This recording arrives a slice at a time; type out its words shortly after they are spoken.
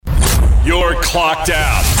You're clocked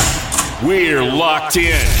out. We're locked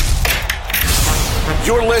in.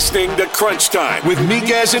 You're listening to Crunch Time with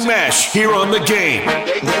Miguez and Mesh here on The Game.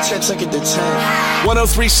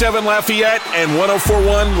 103.7 Lafayette and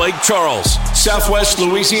 104.1 Lake Charles, Southwest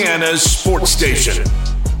Louisiana's sports station.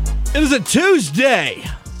 It is a Tuesday,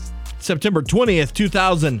 September 20th,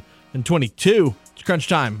 2022. It's Crunch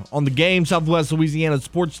Time on The Game, Southwest Louisiana's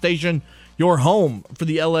sports station, your home for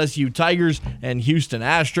the LSU Tigers and Houston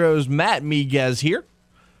Astros. Matt Miguez here.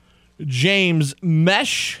 James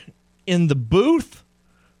Mesh in the booth.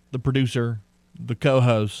 The producer, the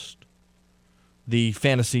co-host, the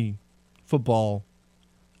fantasy football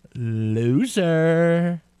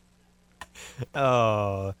loser.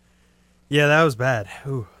 Oh, yeah, that was bad.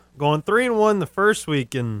 Ooh. Going 3-1 the first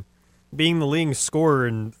week and being the leading scorer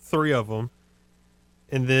in 3 of them.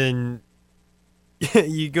 And then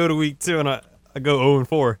you go to week 2 and I go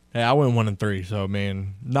 0-4. Hey, I went 1-3, so,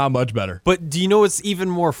 man, not much better. But do you know what's even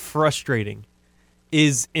more frustrating?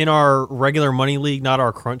 Is in our regular money league, not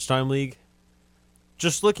our crunch time league,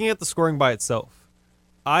 just looking at the scoring by itself,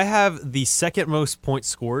 I have the second most points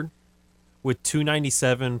scored with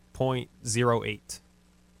 297.08.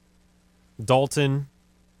 Dalton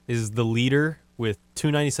is the leader with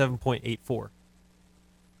 297.84.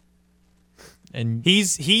 And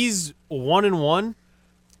he's 1-1.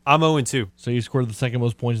 I'm 0-2. So you scored the second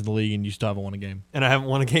most points in the league, and you still haven't won a game. And I haven't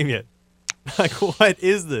won a game yet. Like, what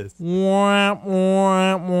is this? Imagine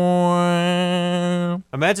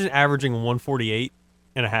averaging 148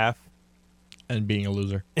 and a half. And being a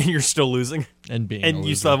loser. And you're still losing. And being and a loser.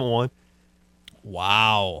 you still haven't won.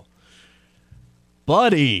 Wow.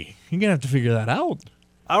 Buddy, you're going to have to figure that out.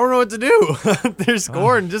 I don't know what to do. They're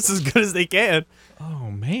scoring just as good as they can. Oh,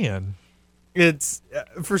 man. It's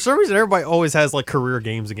for some reason, everybody always has, like, career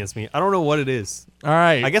games against me. I don't know what it is. All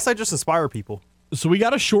right. I guess I just inspire people. So we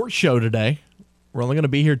got a short show today. We're only going to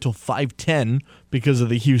be here till 5:10 because of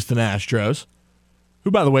the Houston Astros,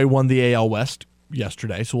 who, by the way, won the AL West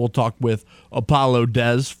yesterday. So we'll talk with Apollo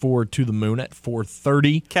Dez for To the Moon at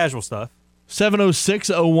 4:30. Casual stuff.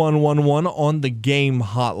 706-0111 on the Game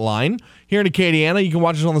hotline. Here in Acadiana, you can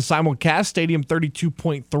watch us on the simulcast, Stadium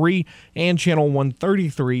 32.3 and Channel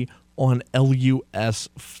 133 on LUS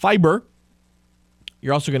Fiber.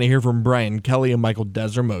 You're also going to hear from Brian Kelly and Michael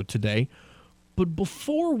Desermo today. But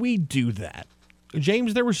before we do that,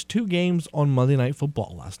 James, there was 2 games on Monday Night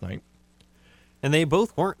Football last night. And they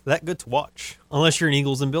both weren't that good to watch, unless you're an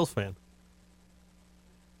Eagles and Bills fan.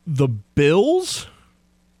 The Bills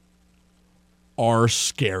are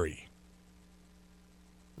scary.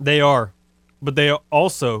 They are. But they are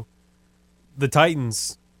also, the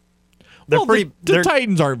Titans, the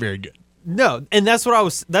Titans aren't very good. No, and that's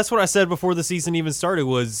what I said before the season even started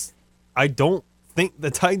was I don't think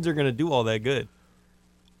the Titans are going to do all that good.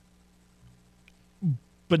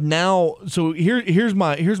 But now, so here's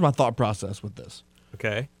my thought process with this.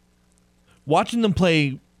 Okay. Watching them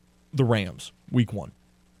play the Rams week 1.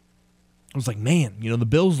 I was like, man, the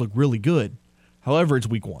Bills look really good. However, it's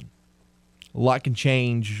week 1. A lot can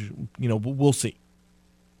change, we'll see.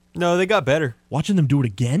 No, they got better. Watching them do it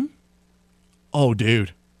again? Oh,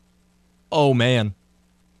 dude. Oh, man.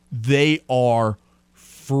 They are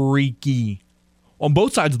freaky on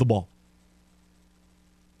both sides of the ball.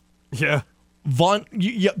 Yeah.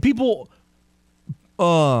 People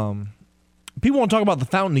want to talk about the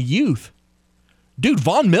fountain of youth. Dude,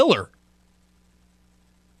 Von Miller.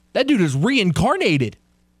 That dude is reincarnated.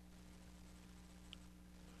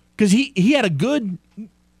 Because he had a good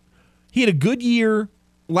year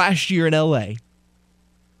last year in LA.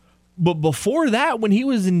 But before that, when he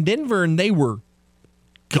was in Denver and they were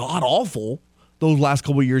god awful, those last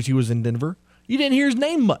couple of years he was in Denver, you didn't hear his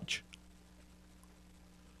name much.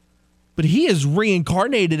 But he is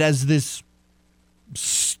reincarnated as this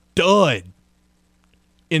stud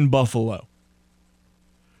in Buffalo.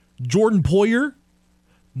 Jordan Poyer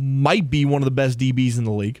might be one of the best DBs in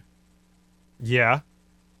the league. Yeah.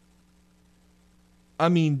 I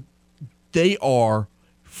mean, they are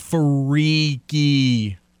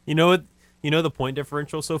freaky. You know what? You know the point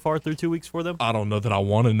differential so far through 2 weeks for them? I don't know that I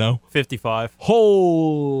want to know. 55.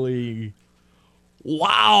 Holy.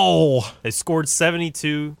 Wow. They scored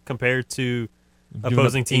 72 compared to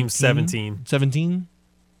opposing teams 17. 17?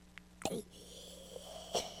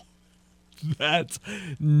 That's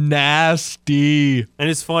nasty. And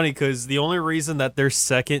it's funny because the only reason that they're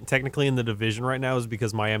second technically in the division right now is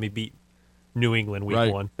because Miami beat New England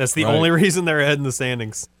week 1. That's the only reason they're ahead in the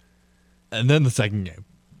standings. And then the second game.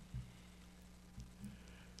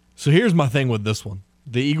 So here's my thing with this one.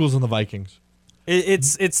 The Eagles and the Vikings.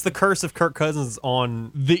 It's the curse of Kirk Cousins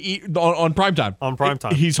on on primetime. On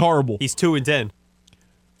primetime. He's horrible. He's 2-10.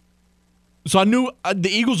 So I knew the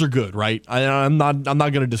Eagles are good, right? I'm not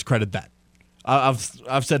going to discredit that.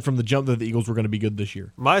 I've said from the jump that the Eagles were going to be good this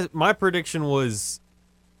year. My prediction was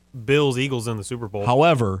Bills Eagles in the Super Bowl.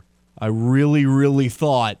 However, I really, really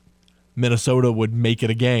thought Minnesota would make it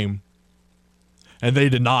a game, and they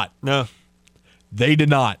did not. No, they did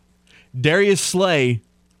not. Darius Slay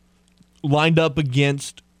lined up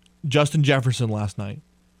against Justin Jefferson last night.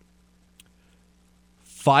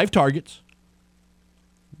 5 targets,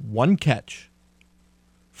 1 catch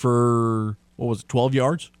for, 12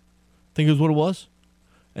 yards? I think is what it was.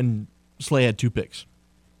 And Slay had 2 picks.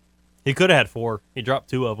 He could have had 4. He dropped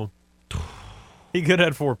 2 of them. He could have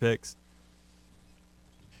had 4 picks.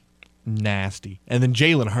 Nasty. And then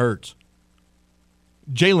Jalen Hurts.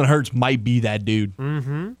 Jalen Hurts might be that dude.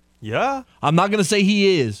 Mm-hmm. Yeah. I'm not going to say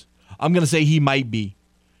he is. I'm going to say he might be.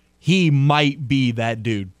 He might be that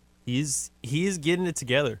dude. He is getting it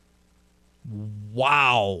together.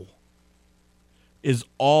 Wow. Is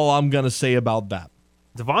all I'm going to say about that.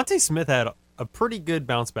 Devontae Smith had a pretty good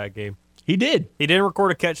bounce back game. He did. He didn't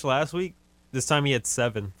record a catch last week. This time he had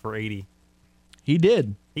 7 for 80. He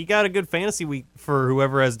did. He got a good fantasy week for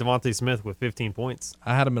whoever has Devontae Smith with 15 points.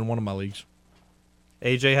 I had him in one of my leagues.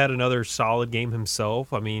 AJ had another solid game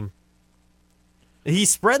himself. I mean, he's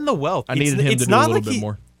spreading the wealth. I needed him to do a little bit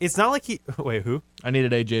more. It's not like he... Wait, who? I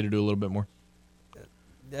needed AJ to do a little bit more.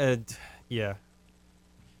 Yeah.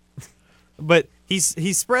 But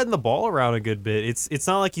he's spreading the ball around a good bit. It's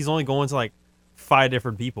not like he's only going to like 5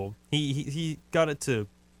 different people. He got it to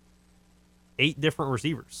 8 different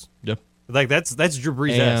receivers. Yep. Like that's Drew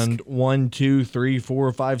Brees-esque. And 1, 2, 3,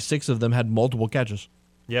 4, 5, 6 of them had multiple catches.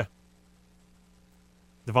 Yeah.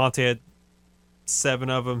 Devontae had 7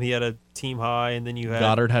 of them. He had a team high, and then you had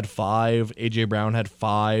Goddard had 5. AJ Brown had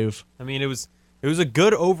 5. I mean, it was a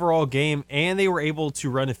good overall game, and they were able to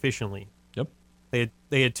run efficiently. Yep.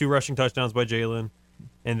 They had 2 rushing touchdowns by Jalen,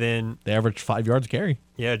 and then they averaged 5 yards a carry.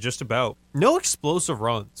 Yeah, just about. No explosive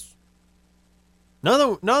runs.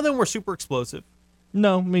 None of them were super explosive.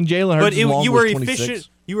 No, I mean Jalen Hurts. But you were 26. efficient.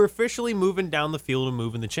 You were officially moving down the field and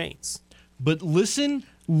moving the chains. But listen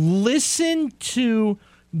to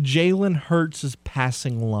Jalen Hurts'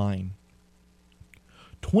 passing line.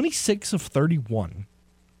 26 of 31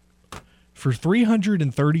 for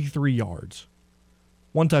 333 yards.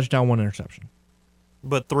 1 touchdown, 1 interception.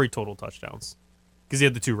 But 3 total touchdowns. Because he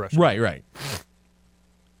had the 2 rushes. Right.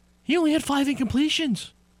 He only had 5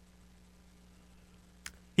 incompletions.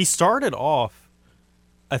 He started off,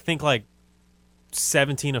 I think, like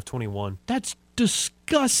 17 of 21. That's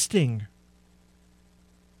disgusting.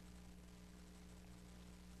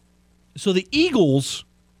 So the Eagles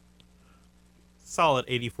solid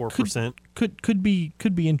 84%. Could be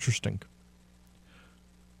interesting.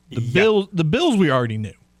 Yeah. The Bills we already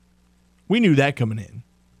knew. We knew that coming in.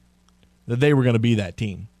 That they were going to be that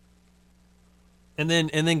team. And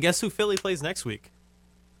then guess who Philly plays next week?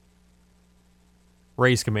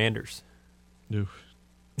 Rays Commanders. Oof.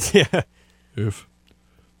 Yeah. Oof.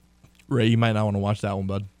 Ray, you might not want to watch that one,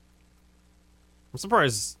 bud. I'm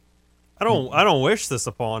surprised. I don't wish this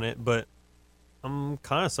upon it, but I'm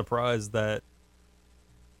kind of surprised that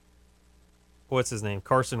what's his name?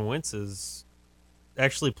 Carson Wentz has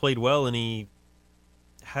actually played well and he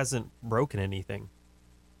hasn't broken anything.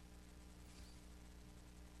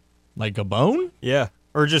 Like a bone? Yeah.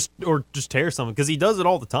 Or just tear something, because he does it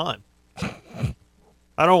all the time.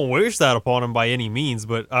 I don't wish that upon him by any means,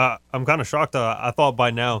 but I'm kind of shocked. I thought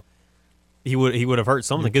by now he would have hurt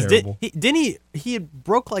something, because he had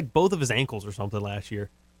broke like both of his ankles or something last year.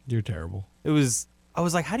 You're terrible. I was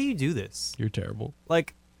like, how do you do this? You're terrible.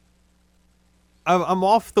 Like, I'm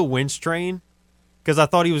off the Wentz train because I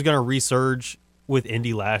thought he was going to resurge with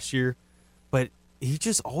Indy last year, but he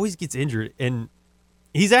just always gets injured, and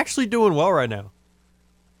he's actually doing well right now.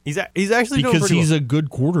 He's actually doing because pretty he's well. a good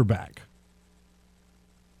quarterback.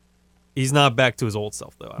 He's not back to his old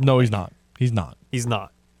self, though. No, he's not. He's not. He's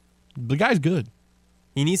not. The guy's good.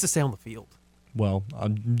 He needs to stay on the field. Well,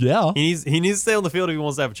 yeah. He needs to stay on the field if he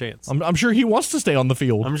wants to have a chance. I'm sure he wants to stay on the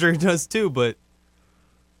field. I'm sure he does too, but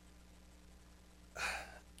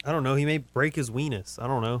I don't know. He may break his weenus. I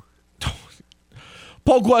don't know.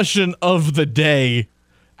 Poll question of the day.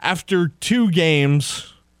 After 2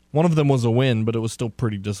 games, one of them was a win, but it was still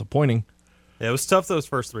pretty disappointing. Yeah, it was tough those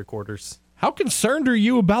first 3 quarters. How concerned are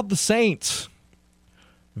you about the Saints?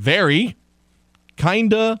 Very.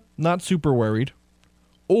 Kinda. Not super worried.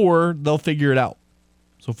 Or they'll figure it out.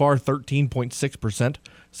 So far, 13.6%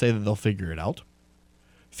 say that they'll figure it out.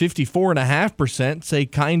 54.5% say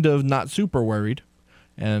kind of not super worried,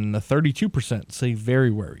 and 32% say very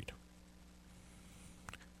worried.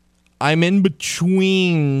 I'm in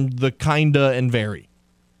between the kinda and very.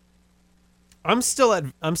 I'm still at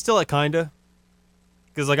kinda,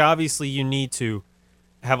 because like obviously you need to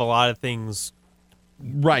have a lot of things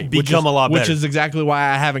Right, become a lot better. Which is exactly why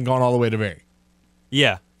I haven't gone all the way to very.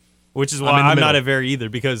 Yeah, which is why I'm not at very either,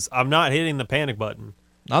 because I'm not hitting the panic button.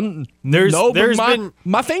 My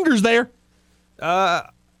finger's there.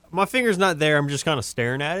 My finger's not there. I'm just kind of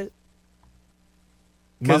staring at it.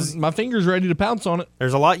 My finger's ready to pounce on it.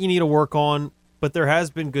 There's a lot you need to work on, but there has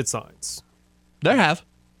been good signs. There have.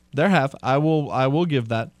 I will give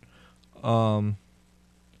that.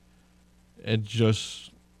 It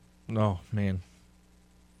just, oh man,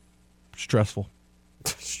 stressful.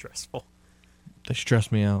 Stressful. They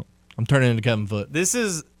stress me out. I'm turning into Kevin Foote. This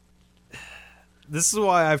is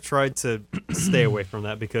why I've tried to stay away from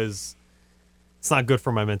that, because it's not good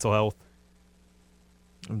for my mental health.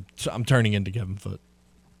 I'm turning into Kevin Foote.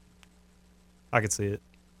 I can see it.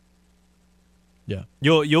 Yeah.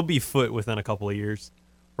 You'll be Foote within a couple of years.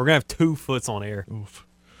 We're gonna have 2 Footes on air. Oof.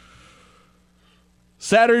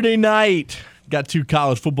 Saturday night, got 2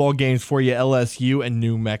 college football games for you: LSU and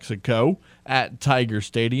New Mexico at Tiger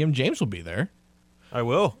Stadium. James will be there. I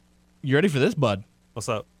will. You ready for this, bud? What's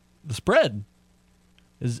up? The spread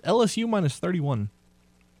is LSU minus 31.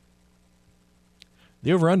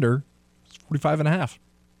 The over-under is 45.5.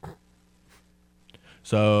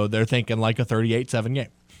 So they're thinking like a 38-7 game.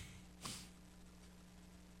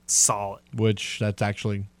 Solid. Which that's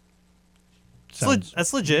actually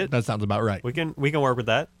that's legit. That sounds about right. We can work with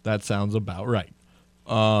that. That sounds about right.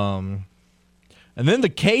 And then the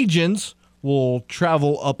Cajuns will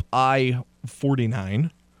travel up I-49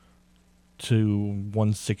 to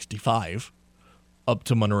 165 up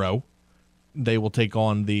to Monroe. They will take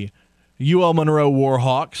on the UL Monroe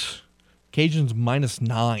Warhawks. Cajuns minus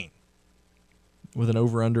 9 with an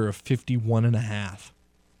over-under of 51.5.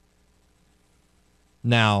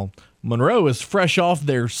 Now, Monroe is fresh off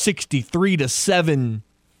their 63-7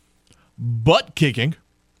 butt kicking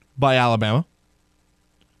by Alabama.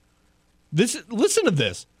 Listen to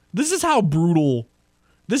this. This is how brutal.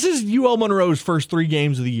 This is UL Monroe's first 3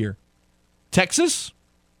 games of the year. Texas,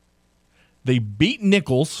 they beat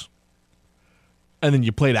Nichols, and then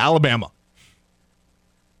you played Alabama.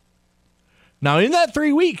 Now, in that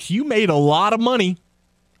 3 weeks, you made a lot of money,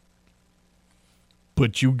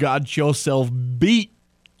 but you got yourself beat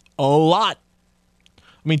a lot. I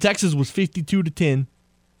mean, Texas was 52-10, and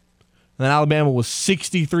then Alabama was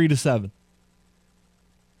 63-7.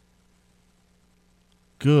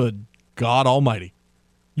 Good God Almighty!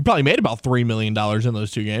 You probably made about $3 million in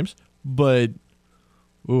those 2 games, but,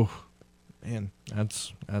 ooh, man,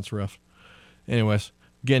 that's rough. Anyways,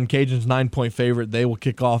 again, Cajuns 9-point favorite. They will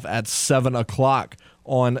kick off at 7:00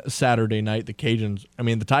 on Saturday night.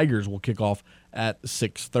 The Tigers will kick off at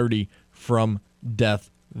 6:30 from Death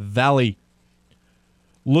Valley.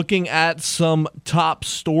 Looking at some top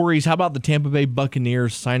stories, how about the Tampa Bay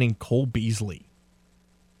Buccaneers signing Cole Beasley?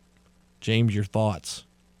 James, your thoughts?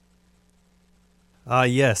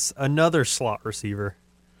 Yes, another slot receiver.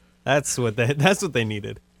 That's what they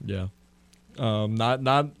needed. Yeah.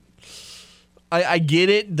 Not. I get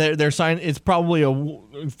it. They're signing. It's probably a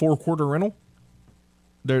 4-quarter rental.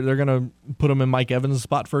 They're gonna put him in Mike Evans'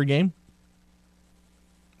 spot for a game.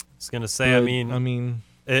 I was gonna say. I mean,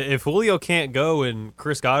 if Julio can't go and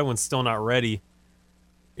Chris Godwin's still not ready,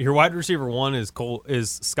 your wide receiver 1 is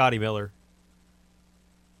Scotty Miller.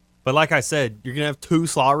 But like I said, you're gonna have 2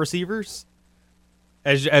 slot receivers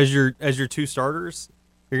as your 2 starters.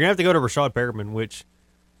 You're gonna have to go to Rashad Perriman, which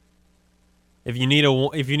if you need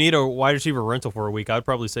a wide receiver rental for a week, I'd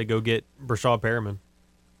probably say go get Rashad Perriman.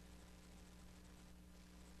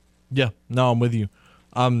 Yeah, no, I'm with you.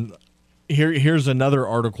 Here's another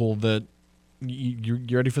article that you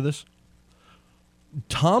ready for this?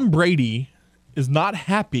 Tom Brady is not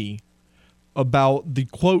happy about the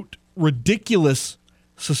quote ridiculous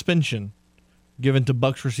suspension given to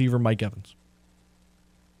Bucs receiver Mike Evans.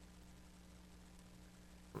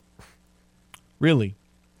 Really?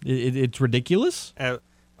 It's ridiculous?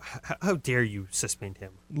 How dare you suspend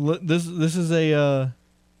him? This is a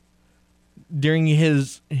during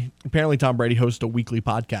his, apparently Tom Brady hosts a weekly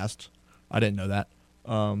podcast. I didn't know that.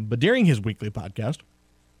 But during his weekly podcast,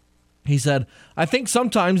 he said, "I think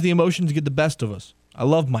sometimes the emotions get the best of us. I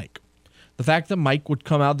love Mike. The fact that Mike would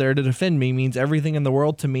come out there to defend me means everything in the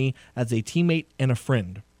world to me as a teammate and a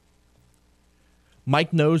friend.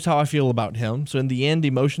 Mike knows how I feel about him, so in the end,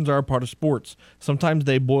 emotions are a part of sports. Sometimes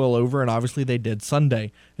they boil over, and obviously they did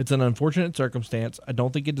Sunday. It's an unfortunate circumstance. I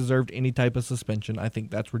don't think it deserved any type of suspension. I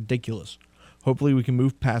think that's ridiculous. Hopefully we can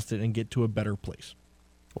move past it and get to a better place.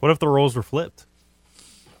 What if the roles were flipped?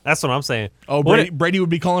 That's what I'm saying. Oh, Brady would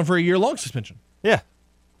be calling for a year-long suspension. Yeah.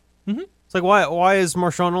 Mm-hmm. It's like, why is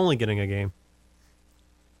Marshawn only getting a game?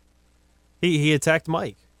 He attacked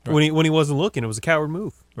Mike when he wasn't looking. It was a coward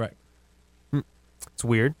move. Right. It's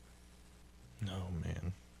weird. Oh,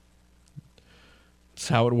 man. It's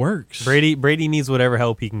how it works. Brady needs whatever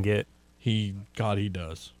help he can get. He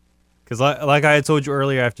does. Because like I had told you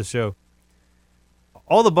earlier after the show,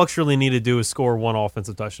 all the Bucs really need to do is score one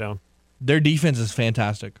offensive touchdown. Their defense is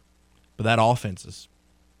fantastic, but that offense is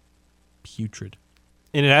putrid.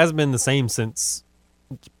 And it hasn't been the same since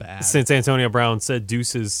It's bad. Since Antonio Brown said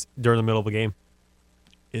deuces during the middle of the game.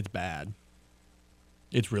 It's bad.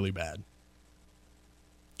 It's really bad.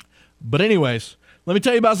 But anyways, let me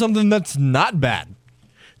tell you about something that's not bad.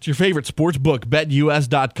 It's your favorite sports book,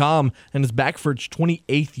 BetUS.com, and it's back for its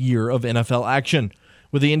 28th year of NFL action.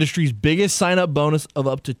 With the industry's biggest sign-up bonus of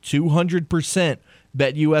up to 200%,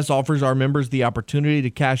 BetUS offers our members the opportunity to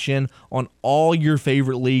cash in on all your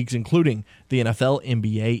favorite leagues, including the NFL,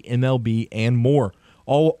 NBA, MLB, and more.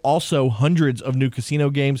 Also, hundreds of new casino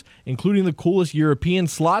games, including the coolest European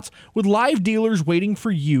slots, with live dealers waiting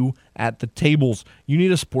for you at the tables. You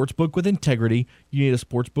need a sportsbook with integrity, you need a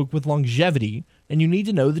sportsbook with longevity, and you need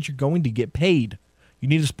to know that you're going to get paid. You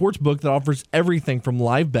need a sportsbook that offers everything from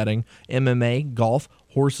live betting, MMA, golf,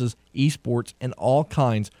 horses, esports, and all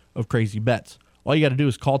kinds of crazy bets. All you got to do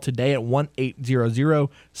is call today at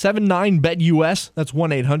 1-800-79-BET-US. That's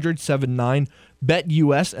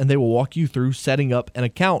 1-800-79-BET-US, and they will walk you through setting up an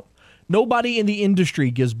account. Nobody in the industry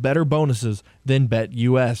gives better bonuses than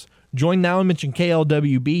BetUS. Join now and mention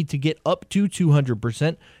KLWB to get up to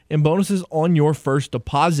 200% in bonuses on your first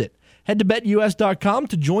deposit. Head to BetUS.com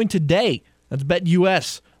to join today. That's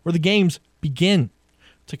BetUS, where the games begin.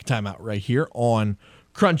 Take a time out right here on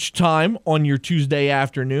Crunch Time on your Tuesday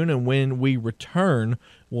afternoon, and when we return,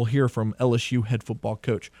 we'll hear from LSU head football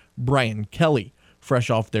coach Brian Kelly, fresh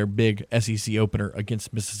off their big SEC opener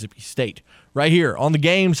against Mississippi State. Right here on the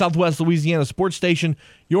Game, Southwest Louisiana Sports Station,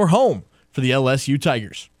 your home for the LSU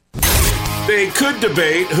Tigers. They could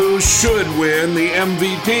debate who should win the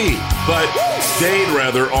MVP, but they'd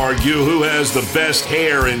rather argue who has the best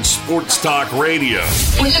hair in sports talk radio.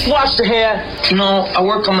 We just wash the hair. You know, I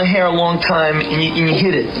work on my hair a long time, and you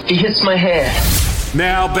hit it. It hits my hair.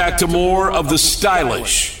 Now back to more of the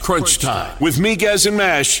stylish Crunch Time with Miguez and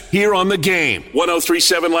Mash here on the Game.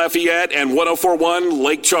 103.7 Lafayette and 104.1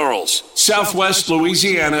 Lake Charles, Southwest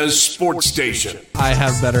Louisiana's sports station. I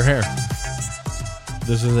have better hair.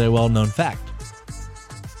 This is a well-known fact.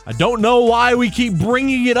 I don't know why we keep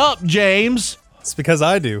bringing it up, James. It's because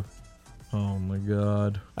I do. Oh, my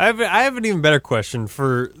God. I have an even better question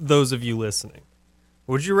for those of you listening.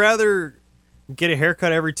 Would you rather get a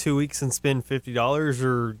haircut every 2 weeks and spend $50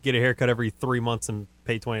 or get a haircut every 3 months and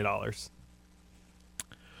pay $20?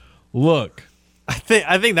 Look. I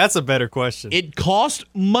think that's a better question. It costs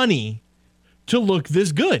money to look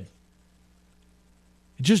this good.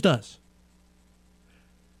 It just does.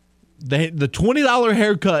 The $20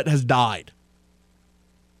 haircut has died.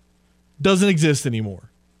 Doesn't exist anymore.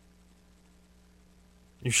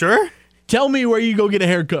 You sure? Tell me where you go get a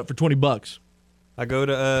haircut for $20. I go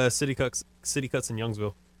to City Cuts in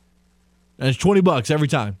Youngsville. And it's $20 every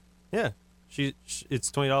time. Yeah, it's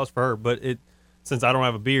 $20 for her, but since I don't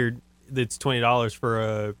have a beard, it's $20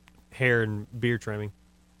 for hair and beard trimming.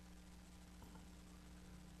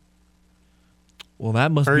 Well,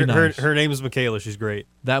 that must be nice. Her name is Michaela. She's great.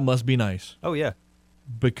 That must be nice. Oh, yeah.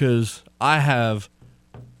 Because it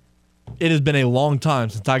has been a long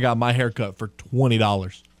time since I got my haircut for $20.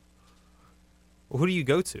 Well, who do you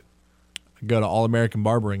go to? I go to All American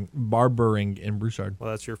Barbering in Broussard.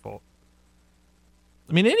 Well, that's your fault.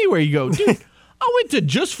 I mean, anywhere you go. Dude, I went to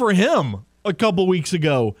Just For Him a couple weeks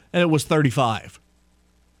ago, and it was $35.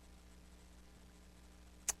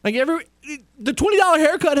 Like the $20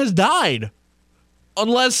 haircut has died.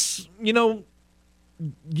 Unless, you know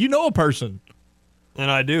a person. And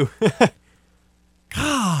I do.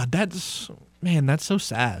 God, that's so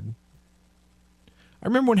sad. I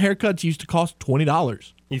remember when haircuts used to cost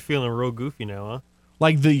 $20. You feeling real goofy now, huh?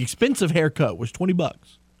 Like the expensive haircut was $20.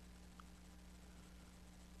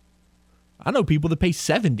 I know people that pay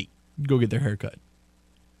 $70 to go get their haircut.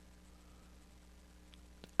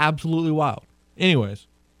 Absolutely wild. Anyways,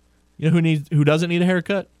 you know who doesn't need a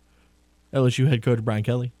haircut? LSU head coach Brian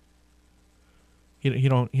Kelly. He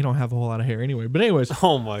don't have a whole lot of hair anyway. But anyways,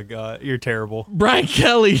 Oh my God, you're terrible. Brian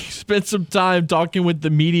Kelly spent some time talking with the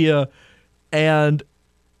media, and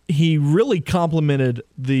he really complimented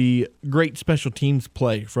the great special teams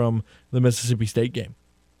play from the Mississippi State game.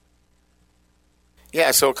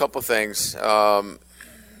 Yeah, so a couple things. The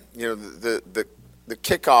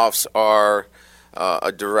kickoffs are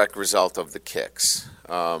a direct result of the kicks.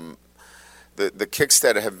 The kicks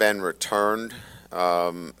that have been returned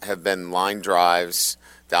have been line drives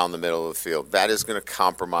down the middle of the field. That is going to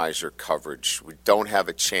compromise your coverage. We don't have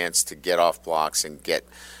a chance to get off blocks and get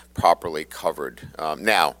properly covered.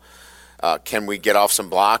 Now, can we get off some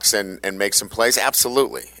blocks and make some plays?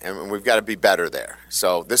 Absolutely, and we've got to be better there.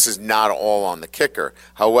 So this is not all on the kicker.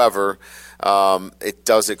 However, it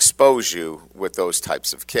does expose you with those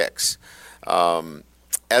types of kicks.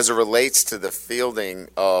 As it relates to the fielding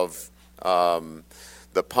of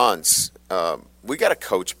the punts, we got to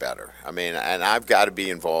coach better. I mean, and I've got to be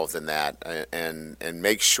involved in that and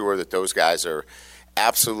make sure that those guys are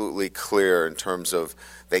absolutely clear in terms of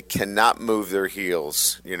they cannot move their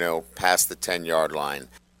heels, past the 10-yard line.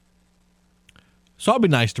 So I'll be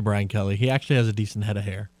nice to Brian Kelly. He actually has a decent head of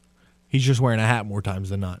hair. He's just wearing a hat more times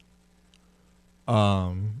than not.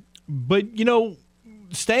 But,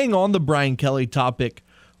 staying on the Brian Kelly topic,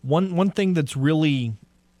 one thing that's really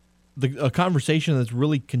a conversation that's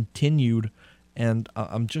really continued, and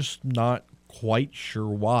I'm just not quite sure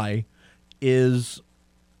why, is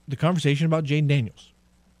the conversation about Jayden Daniels.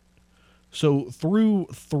 So through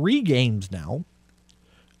 3 games now,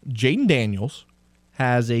 Jayden Daniels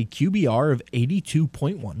has a QBR of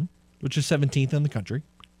 82.1, which is 17th in the country.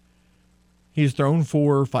 He's thrown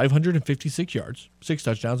for 556 yards, 6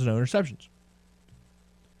 touchdowns, and no interceptions.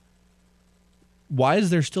 Why is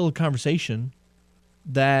there still a conversation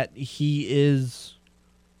that he is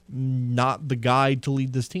not the guy to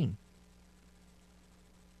lead this team?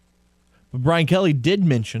 But Brian Kelly did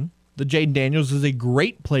mention that Jayden Daniels is a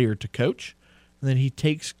great player to coach, and that he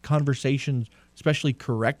takes conversations, especially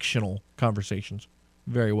correctional conversations,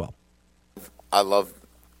 very well. I love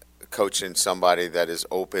coaching somebody that is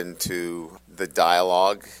open to the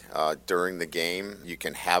dialogue during the game. You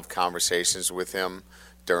can have conversations with him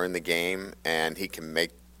during the game, and he can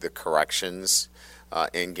make the corrections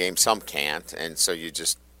in game. Some can't, and so you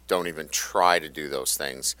just don't even try to do those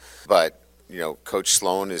things. But, Coach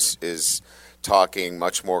Sloan is talking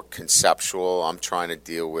much more conceptual. I'm trying to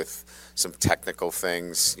deal with some technical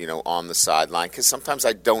things, on the sideline, because sometimes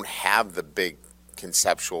I don't have the big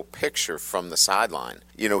conceptual picture from the sideline.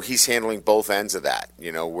 He's handling both ends of that,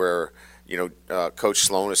 where, Coach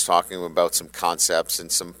Sloan is talking about some concepts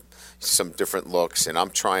and some different looks, and I'm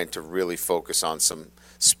trying to really focus on some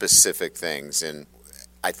specific things. And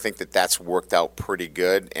I think that that's worked out pretty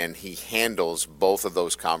good, and he handles both of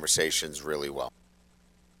those conversations really well.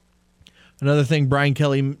 Another thing Brian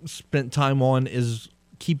Kelly spent time on is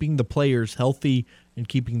keeping the players healthy and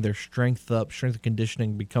keeping their strength up, strength and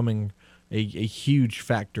conditioning becoming a huge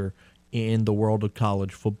factor in the world of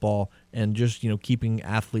college football, and just, keeping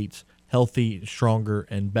athletes healthy, stronger,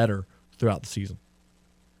 and better throughout the season.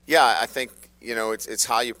 Yeah, I think, it's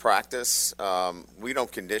how you practice. We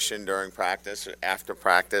don't condition during practice or after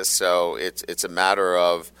practice, so it's a matter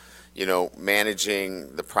of,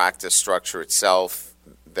 managing the practice structure itself,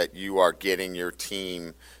 that you are getting your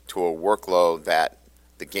team to a workload that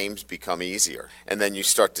the games become easier. And then you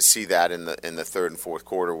start to see that in the third and fourth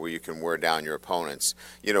quarter, where you can wear down your opponents.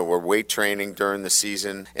 We're weight training during the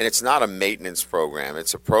season, and it's not a maintenance program.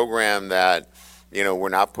 It's a program that, we're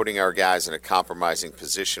not putting our guys in a compromising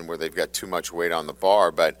position where they've got too much weight on the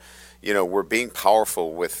bar, but, we're being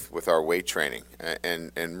powerful with our weight training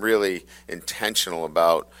and really intentional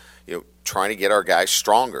about, trying to get our guys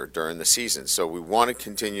stronger during the season. So we want to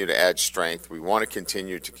continue to add strength. We want to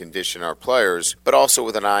continue to condition our players, but also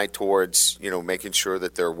with an eye towards, making sure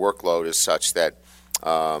that their workload is such that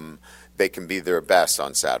they can be their best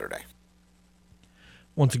on Saturday.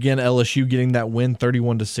 Once again, LSU getting that win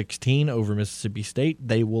 31-16 over Mississippi State.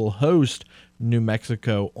 They will host New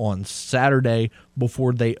Mexico on Saturday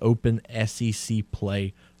before they open SEC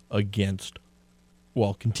play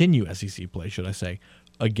continue SEC play, should I say,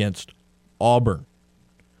 against Auburn.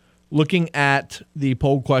 Looking at the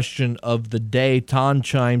poll question of the day, Ton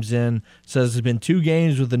chimes in, says it's been 2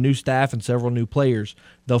 games with a new staff and several new players.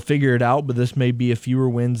 They'll figure it out, but this may be a fewer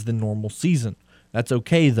wins than normal season. That's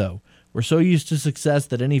okay, though. We're so used to success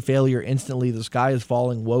that any failure instantly the sky is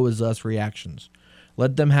falling, woe is us reactions.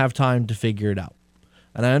 Let them have time to figure it out.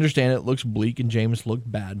 And I understand it looks bleak and Jameis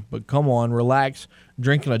looked bad, but come on, relax,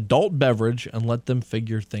 drink an adult beverage, and let them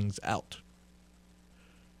figure things out.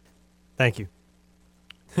 Thank you.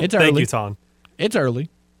 It's early. Thank you, Ton. It's early.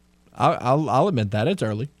 I'll admit that. It's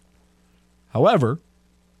early. However,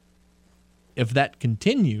 if that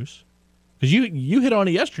continues, because you hit on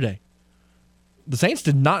it yesterday, the Saints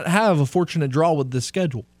did not have a fortunate draw with this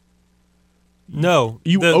schedule. No.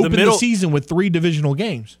 You opened the season with 3 divisional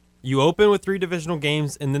games. You open with 3 divisional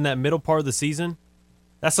games, and then that middle part of the season,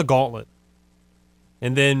 that's a gauntlet.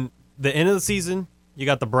 And then the end of the season, you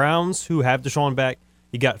got the Browns, who have Deshaun back.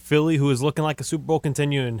 You got Philly, who is looking like a Super Bowl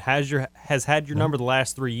contender and has had your number the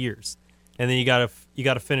last 3 years. And then you got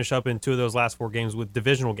to finish up in 2 of those last 4 games with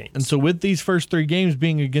divisional games. And so with these first 3 games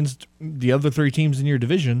being against the other 3 teams in your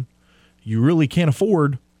division, you really can't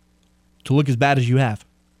afford to look as bad as you have.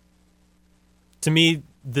 To me,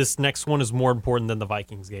 this next one is more important than the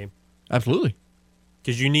Vikings game. Absolutely.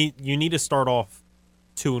 Because you need to start off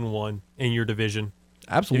 2-1 in your division.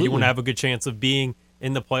 Absolutely. If you want to have a good chance of being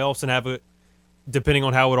in the playoffs and depending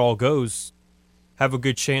on how it all goes, have a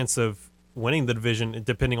good chance of winning the division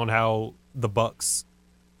depending on how the Bucs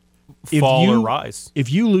fall or rise.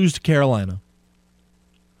 If you lose to Carolina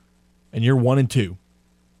and you're 1-2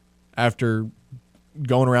 after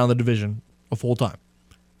going around the division a full time,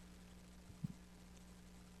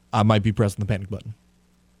 I might be pressing the panic button.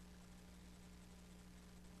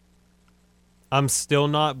 I'm still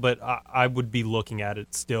not, but I would be looking at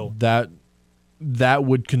it still. That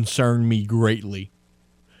would concern me greatly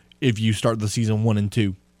if you start the season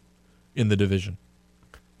 1-2 in the division.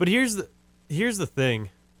 But here's the thing.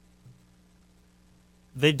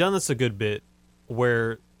 They've done this a good bit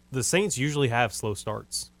where the Saints usually have slow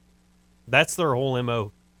starts. That's their whole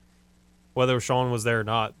MO. Whether Sean was there or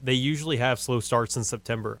not, they usually have slow starts in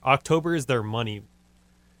September. October is their money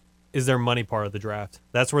part of the draft.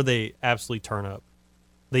 That's where they absolutely turn up.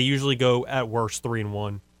 They usually go at worst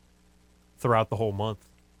 3-1 throughout the whole month.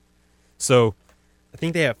 So I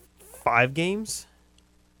think they have 5 games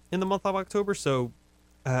in the month of October. So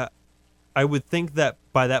I would think that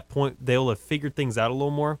by that point they'll have figured things out a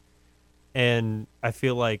little more. And I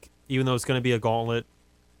feel like even though it's going to be a gauntlet,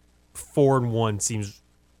 4-1 seems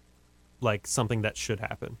like something that should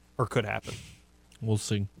happen or could happen. We'll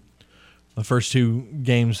see. The first 2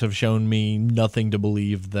 games have shown me nothing to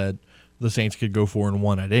believe that the Saints could go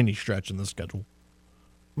 4-1 at any stretch in the schedule.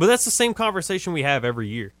 But that's the same conversation we have every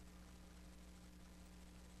year.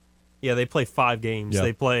 Yeah, they play 5 games. Yep.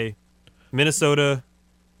 They play Minnesota,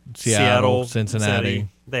 Seattle, Cincinnati.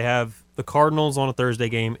 They have the Cardinals on a Thursday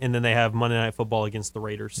game, and then they have Monday Night Football against the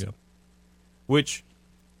Raiders. Yep. Which,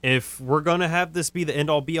 if we're going to have this be the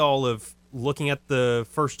end-all, be-all of looking at the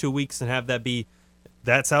first 2 weeks and have that be,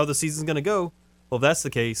 that's how the season's going to go, well, if that's the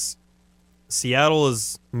case, Seattle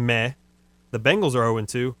is meh. The Bengals are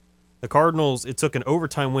 0-2. The Cardinals, it took an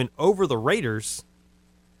overtime win over the Raiders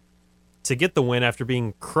to get the win after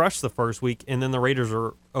being crushed the first week, and then the Raiders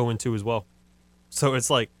are 0-2 as well. So it's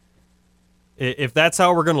like, if that's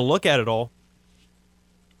how we're going to look at it all,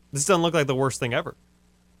 this doesn't look like the worst thing ever.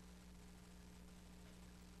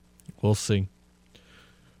 We'll see.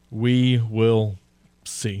 We will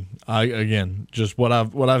see. Again, just what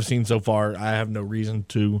I've seen so far, I have no reason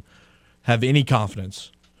to have any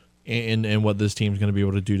confidence in what this team's going to be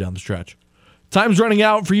able to do down the stretch. Time's running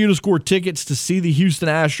out for you to score tickets to see the Houston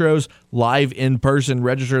Astros live in person.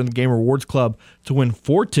 Register in the Game Rewards Club to win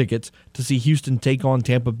 4 tickets to see Houston take on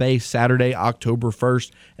Tampa Bay Saturday, October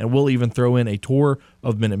 1st. And we'll even throw in a tour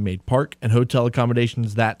of Minute Maid Park and hotel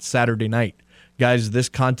accommodations that Saturday night. Guys, this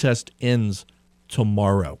contest ends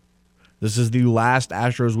tomorrow. This is the last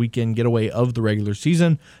Astros weekend getaway of the regular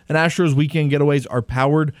season, and Astros weekend getaways are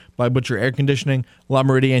powered by Butcher Air Conditioning, La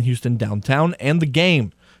Meridian Houston Downtown, and The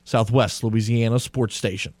Game, Southwest Louisiana Sports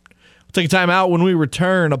Station. We'll take a time out. When we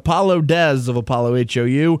return, Apollo Dez of Apollo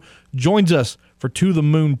HOU joins us for To the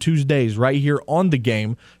Moon Tuesdays right here on The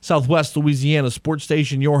Game, Southwest Louisiana Sports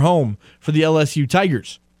Station, your home for the LSU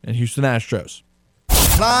Tigers and Houston Astros.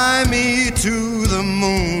 Fly me to the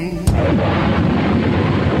moon.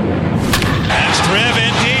 That's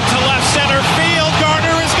driven deep to left center field.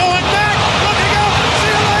 Gardner is going back. Looking up.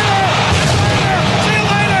 See you later. See you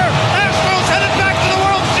later. Astros headed back to the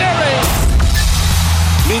World Series.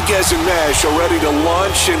 Miguez and Nash are ready to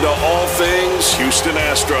launch into all things Houston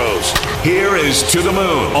Astros. Here is To the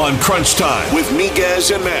Moon on Crunch Time with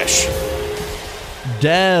Miguez and Mesh.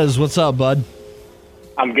 Dez, what's up, bud?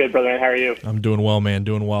 I'm good, brother. How are you? I'm doing well, man.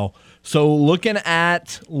 Doing well. So looking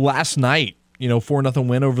at last night, 4-0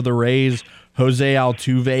 win over the Rays. Jose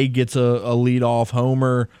Altuve gets a leadoff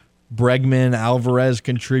homer. Bregman, Alvarez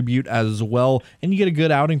contribute as well. And you get a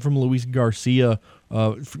good outing from Luis Garcia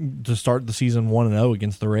to start the season 1-0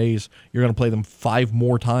 against the Rays. You're going to play them 5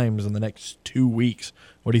 more times in the next 2 weeks.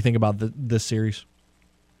 What do you think about this series?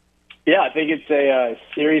 Yeah, I think it's a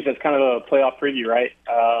series that's kind of a playoff preview, right?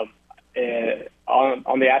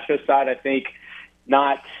 On the Astros side, I think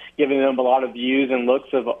not giving them a lot of views and looks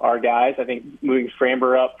of our guys. I think moving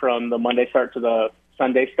Framber up from the Monday start to the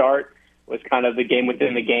Sunday start was kind of the game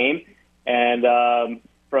within the game. And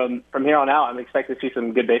from here on out, I'm expecting to see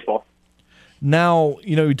some good baseball. Now,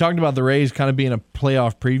 we talked about the Rays kind of being a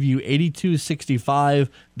playoff preview. 82-65,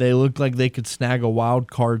 they look like they could snag a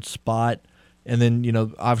wild card spot. And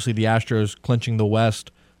then, obviously the Astros clinching the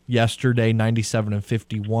West yesterday,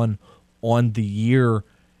 97-51 on the year.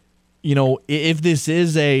 If this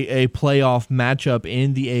is a playoff matchup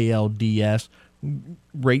in the ALDS,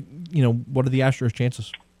 what are the Astros'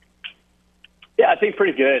 chances? Yeah, I think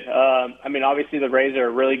pretty good. Obviously the Rays are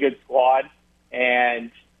a really good squad,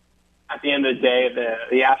 and at the end of the day,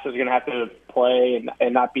 the Astros are going to have to play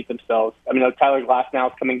and not beat themselves. Tyler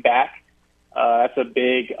Glasnow is coming back. That's a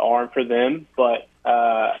big arm for them, but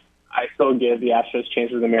I still give the Astros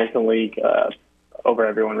chances in the American League over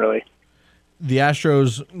everyone, really. The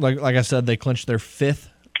Astros, like I said, they clinched their 5th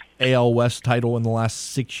AL West title in the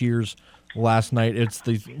last 6 years last night. It's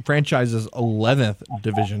the franchise's 11th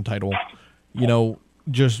division title.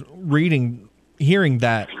 Just hearing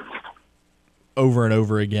that over and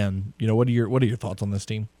over again, what are your thoughts on this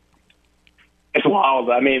team? It's wild.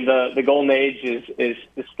 The golden age is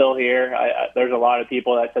still here. There's a lot of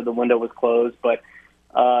people that said the window was closed, but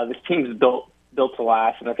this team's built to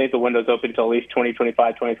last, and I think the window's open until at least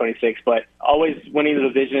 2025, 2026. But always winning the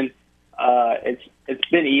division, it's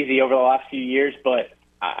been easy over the last few years, but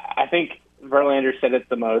I think Verlander said it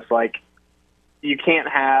the most. You can't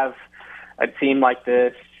have a team like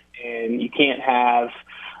this, and you can't have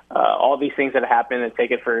all these things that happen and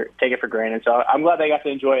take it for granted. So I'm glad they got to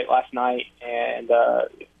enjoy it last night, and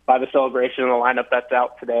by the celebration and the lineup that's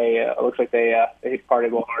out today, it looks like they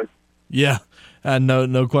partied well hard. Yeah,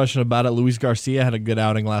 no question about it. Luis Garcia had a good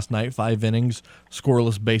outing last night, 5 innings,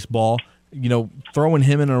 scoreless baseball. Throwing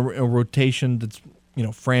him in a rotation that's,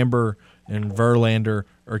 Framber and Verlander,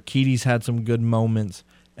 Urquidy's had some good moments.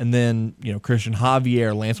 And then, Christian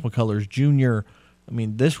Javier, Lance McCullers Jr.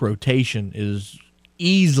 This rotation is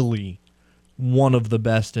easily one of the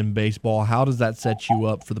best in baseball. How does that set you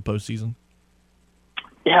up for the postseason?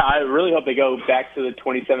 Yeah, I really hope they go back to the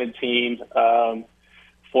 2017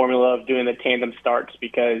 formula of doing the tandem starts,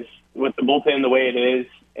 because with the bullpen the way it is,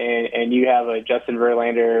 and you have a Justin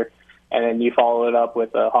Verlander, and then you follow it up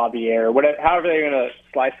with a Javier, whatever, however they're going to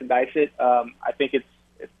slice and dice it, I think it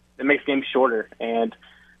makes games shorter. And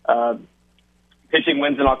pitching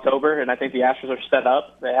wins in October, and I think the Astros are set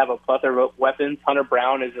up. They have a plethora of weapons. Hunter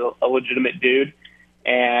Brown is a legitimate dude,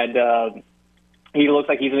 and he looks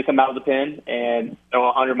like he's going to come out of the pen and throw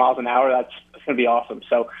 100 miles an hour. That's going to be awesome.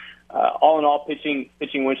 So, all in all, pitching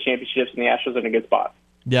wins championships, and the Astros are in a good spot.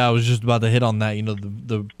 Yeah, I was just about to hit on that.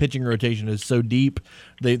 The pitching rotation is so deep.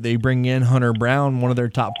 They bring in Hunter Brown, one of their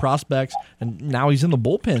top prospects, and now he's in the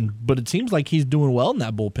bullpen. But it seems like he's doing well in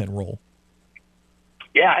that bullpen role.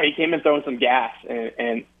 Yeah, he came in throwing some gas,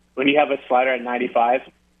 and when you have a slider at 95,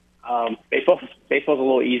 baseball's a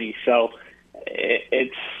little easy. So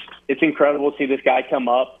it's incredible to see this guy come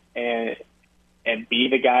up and be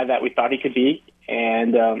the guy that we thought he could be.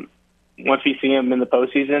 And once we see him in the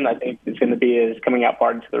postseason, I think it's going to be his coming out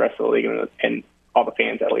party to the rest of the league and all the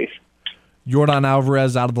fans at least. Yordan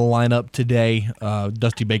Alvarez out of the lineup today.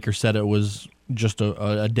 Dusty Baker said it was just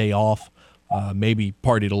a day off. Maybe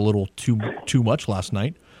partied a little too much last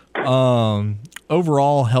night.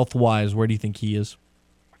 Overall, health-wise, where do you think he is?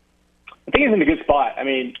 I think he's in a good spot.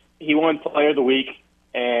 He won Player of the Week,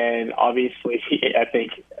 and obviously, I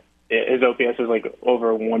think his OPS was like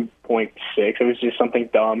over 1.6. It was just something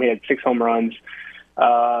dumb. He had 6 home runs.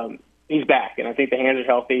 He's back, and I think the hands are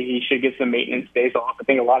healthy. He should get some maintenance days off. I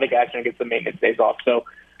think a lot of guys are going to get some maintenance days off. So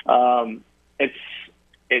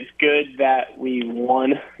it's good that we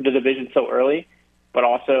won the division so early, but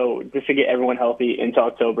also just to get everyone healthy into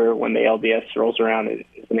October when the LDS rolls around is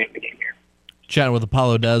the name of the game here. Chatting with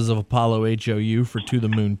Apollo Dez of Apollo HOU for To the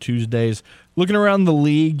Moon Tuesdays. Looking around the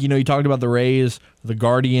league, you talked about the Rays, the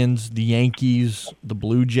Guardians, the Yankees, the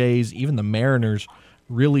Blue Jays, even the Mariners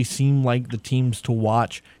really seem like the teams to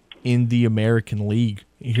watch in the American League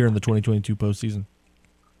here in the 2022 postseason.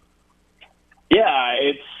 Yeah,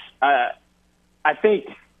 I think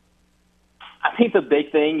the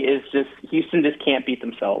big thing is just Houston just can't beat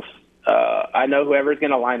themselves. I know whoever's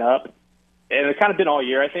going to line up, and it's kind of been all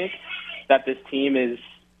year, I think, that this team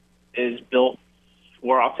is built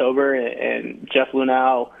for October, and Jeff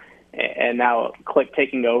Lunau and now Click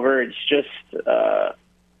taking over. It's just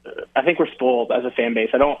I think we're spoiled as a fan base.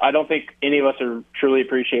 I don't think any of us are truly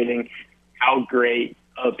appreciating how great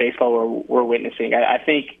of baseball we're witnessing. I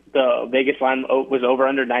think the Vegas line was over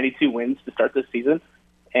under 92 wins to start this season,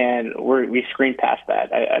 and we screened past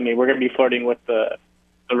that. I mean, we're going to be flirting with the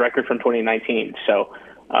record from 2019. So,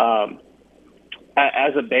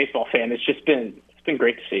 as a baseball fan, it's been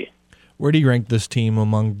great to see. Where do you rank this team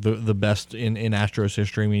among the best in Astros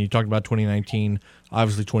history? I mean, you talked about 2019,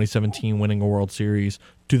 obviously 2017 winning a World Series,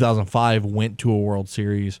 2005 went to a World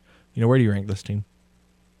Series. You know, where do you rank this team?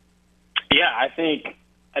 Yeah, I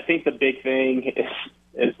think the big thing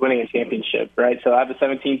is winning a championship, right? So I have the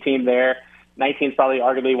 17 team there. 19 is probably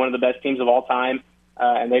arguably one of the best teams of all time,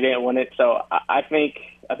 and they didn't win it. So I think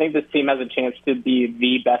this team has a chance to be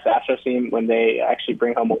the best Astros team when they actually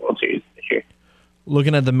bring home a World Series this year.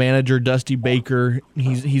 Looking at the manager, Dusty Baker,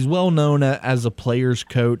 he's well known as a player's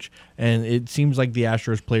coach, and it seems like the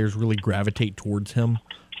Astros players really gravitate towards him.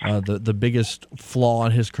 The biggest flaw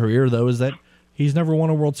in his career, though, is that he's never won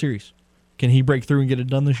a World Series. Can he break through and get it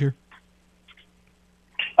done this year?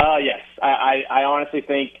 Yes. I honestly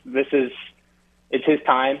think it's his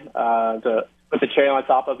time to put the cherry on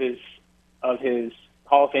top of his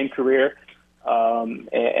Hall of Fame career,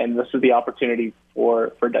 and this is the opportunity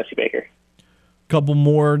for Dusty Baker. Couple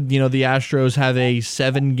more. You know, the Astros have a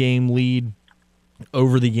 7-game lead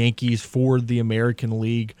over the Yankees for the American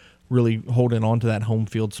League, really holding on to that home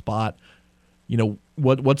field spot. You know,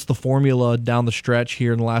 what's the formula down the stretch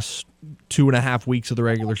here in the last 2.5 weeks of the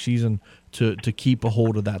regular season to keep a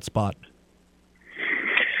hold of that spot?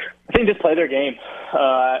 I think just play their game.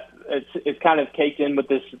 It's kind of caked in with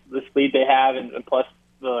this lead they have, and plus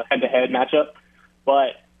the head-to-head matchup.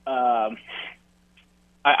 But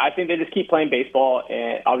I think they just keep playing baseball,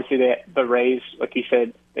 and obviously the Rays, like you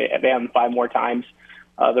said, they have them 5 more times.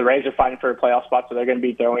 The Rays are fighting for a playoff spot, so they're going to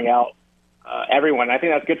be throwing out everyone. I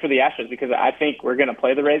think that's good for the Astros because I think we're going to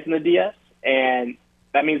play the Rays in the DS, and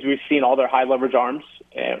that means we've seen all their high-leverage arms,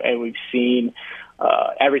 and we've seen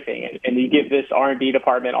everything. And you give this R&D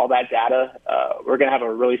department all that data, we're going to have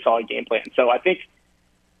a really solid game plan. So I think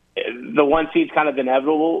the 1 seed's kind of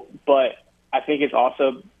inevitable, but I think it's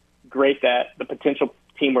also great that the potential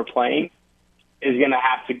team we're playing is going to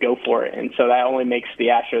have to go for it. And so that only makes the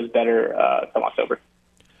Astros better come October.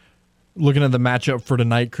 Looking at the matchup for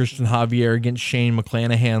tonight, Christian Javier against Shane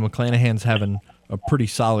McClanahan. McClanahan's having a pretty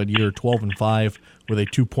solid year, 12-5 with a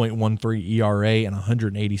 2.13 ERA and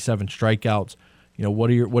 187 strikeouts. You know, what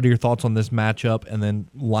are your thoughts on this matchup? And then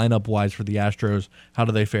lineup wise for the Astros, how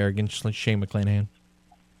do they fare against Shane McClanahan?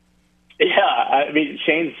 Yeah, I mean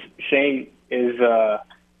Shane is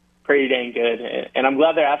pretty dang good, and I'm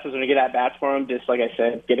glad their Astros are going to get at bats for him. Just like I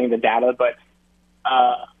said, getting the data, but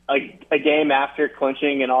a game after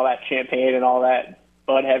clinching and all that champagne and all that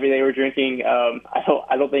Bud Heavy they were drinking,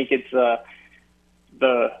 I don't think it's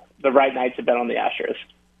the right night to bet on the Astros.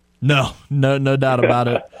 No doubt about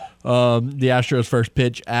it. The Astros first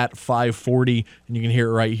pitch at 5:40, and you can hear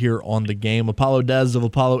it right here on the game. Apollo Dez of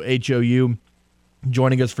Apollo HOU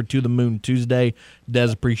joining us for To the Moon Tuesday.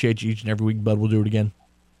 Dez, appreciate you each and every week, bud. We'll do it again.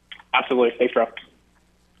 Absolutely. Thanks, bro.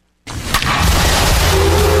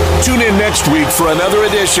 Tune in next week for another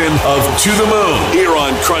edition of To the Moon here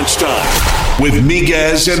on Crunch Time with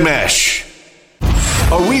Miguez and Mesh.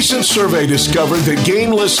 A recent survey discovered that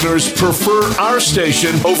game listeners prefer our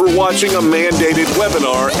station over watching a mandated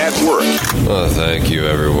webinar at work. Well, thank you,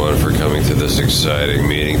 everyone, for coming to this exciting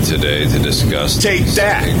meeting today to discuss... Take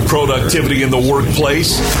that, productivity in the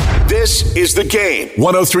workplace. This is The Game.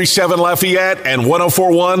 103.7 Lafayette and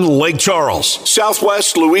 104.1 Lake Charles,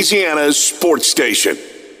 Southwest Louisiana's sports station.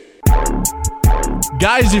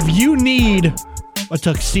 Guys, if you need a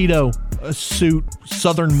tuxedo, a suit,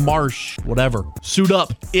 Southern Marsh, whatever, Suit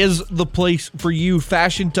Up is the place for you.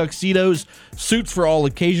 Fashion tuxedos, suits for all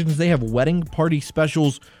occasions. They have wedding party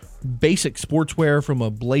specials, basic sportswear from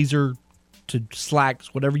a blazer to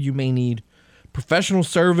slacks, whatever you may need. Professional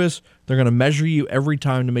service. They're going to measure you every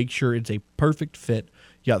time to make sure it's a perfect fit.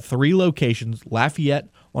 You got 3 locations: Lafayette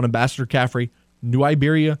on Ambassador Caffrey, New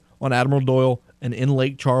Iberia on Admiral Doyle, and in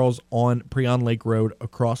Lake Charles on Preon Lake Road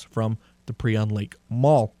across from the Preon Lake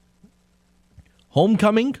Mall.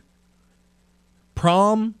 Homecoming,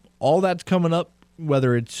 prom, all that's coming up,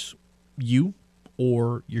 whether it's you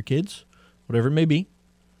or your kids, whatever it may be.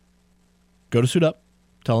 Go to Suit Up.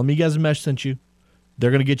 Tell them Miguez and Mesh sent you.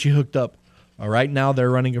 They're going to get you hooked up. Right now,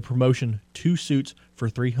 they're running a promotion, 2 suits for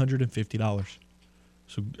 $350.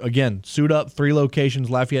 So, again, Suit Up, 3 locations,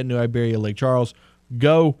 Lafayette, New Iberia, Lake Charles.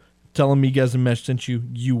 Go. Tell them Miguez and Mesh sent you.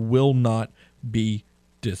 You will not be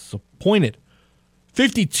disappointed.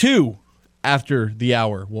 52 after the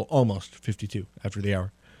hour. Well, almost 52 after the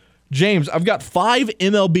hour. James, I've got 5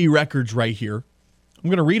 MLB records right here I'm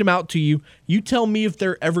going to read them out to you. You tell me if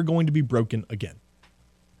they're ever going to be broken again.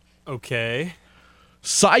 Okay.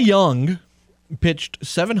 Cy Young pitched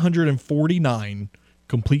 749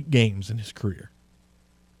 complete games in his career.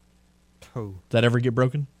 Oh. Did that ever get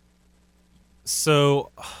broken?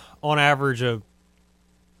 So, on average, a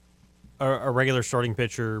regular starting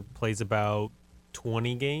pitcher plays about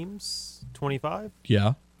 20 games, 25?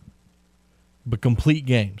 Yeah. But complete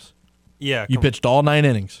games. Yeah. You pitched all 9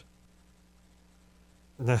 innings.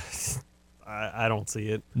 I don't see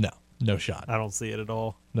it. No shot. I don't see it at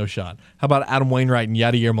all. No shot. How about Adam Wainwright and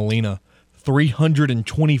Yadier Molina?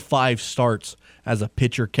 325 starts as a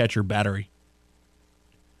pitcher-catcher battery.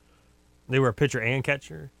 They were a pitcher and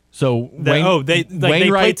catcher? So they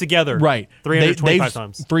played together. Right. 325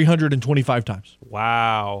 times. 325 times.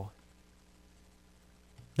 Wow.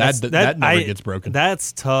 That never gets broken.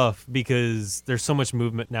 That's tough because there's so much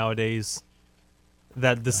movement nowadays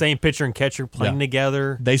that the same pitcher and catcher playing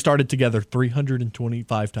together. They started together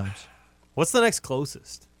 325 times. What's the next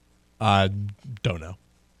closest? I don't know.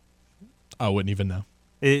 I wouldn't even know.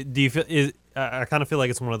 Do you feel? I kind of feel like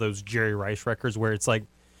it's one of those Jerry Rice records where it's like,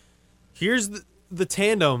 here's the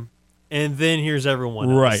tandem, and then here's everyone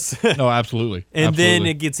else. Right. No, absolutely. And then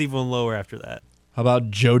it gets even lower after that. How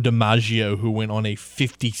about Joe DiMaggio, who went on a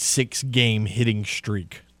 56-game hitting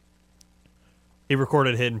streak? He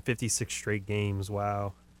recorded hitting 56 straight games.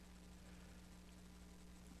 Wow.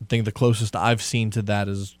 I think the closest I've seen to that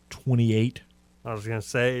is 28. I was going to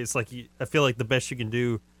say, it's like, I feel like the best you can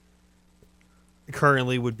do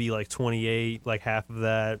currently would be like 28, like half of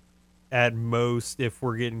that. At most, if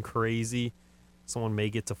we're getting crazy, someone may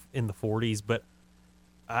get to in the 40s, but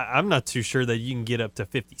I'm not too sure that you can get up to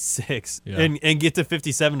 56 and get to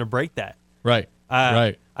 57 to break that. Right.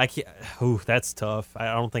 Right. I can't. Oh, that's tough.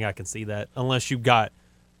 I don't think I can see that unless you got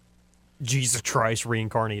Jesus Christ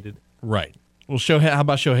reincarnated. Right. Well, how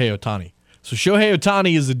about Shohei Ohtani? So Shohei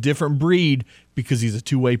Ohtani is a different breed because he's a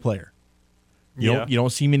two-way player. You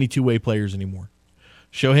don't see many two-way players anymore.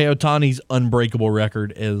 Shohei Ohtani's unbreakable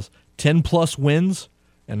record is 10-plus wins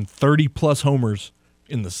and 30-plus homers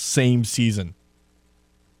in the same season.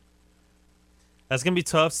 That's going to be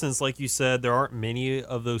tough since, like you said, there aren't many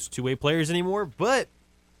of those two-way players anymore, but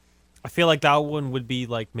I feel like that one would be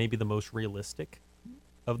like maybe the most realistic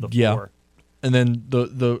of the four. And then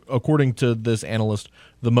the according to this analyst,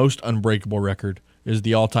 the most unbreakable record is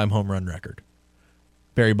the all-time home run record.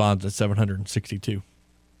 Barry Bonds at 762.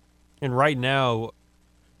 And right now,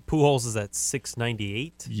 Pujols is at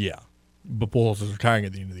 698. Yeah. But Pujols is retiring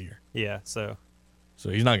at the end of the year. Yeah, so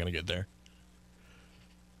he's not going to get there.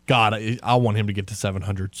 God, I want him to get to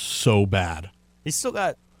 700 so bad. He's still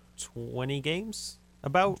got 20 games?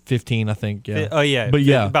 About 15, I think. Yeah. Oh yeah, but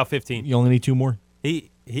yeah, about 15. You only need 2 more. I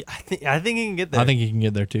think he can get there. I think he can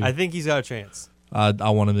get there too. I think he's got a chance. I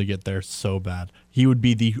want him to get there so bad. He would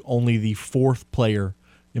be only the 4th player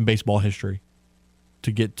in baseball history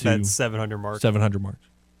to get to that 700 mark. 700 marks.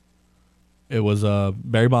 It was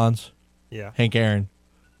Barry Bonds, Hank Aaron,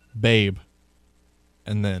 Babe,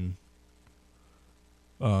 and then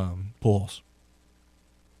Pujols.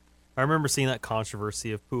 I remember seeing that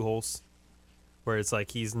controversy of Pujols, where it's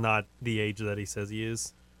like he's not the age that he says he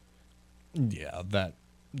is. Yeah,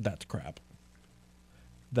 that's crap.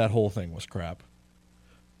 That whole thing was crap.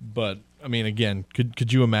 But I mean, again,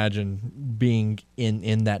 could you imagine being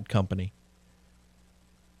in that company?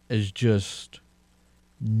 Is just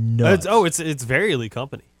nuts. It's very elite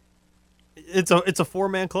company. It's a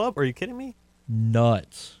 4-man club. Are you kidding me?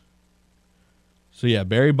 Nuts. So yeah,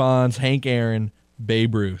 Barry Bonds, Hank Aaron,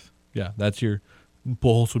 Babe Ruth. Yeah, that's your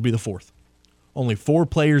Pujols would be the 4th. Only 4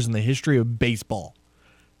 players in the history of baseball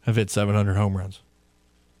have hit 700 home runs.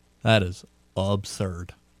 That is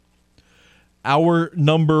absurd. Our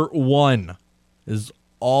number 1 is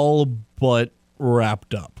all but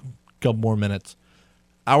wrapped up. A couple more minutes.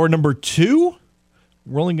 Our number 2,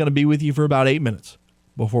 we're only going to be with you for about 8 minutes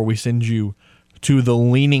before we send you to the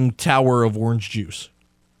Leaning Tower of Orange Juice,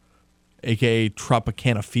 a.k.a.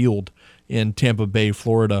 Tropicana Field in Tampa Bay,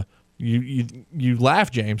 Florida. You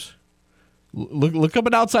laugh, James. Look up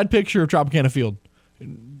an outside picture of Tropicana Field.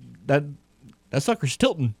 That sucker's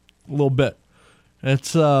tilting a little bit.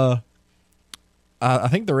 It's I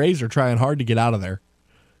think the Rays are trying hard to get out of there.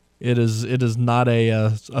 It is not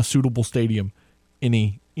a suitable stadium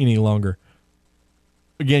any longer.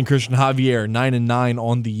 Again, Christian Javier 9-9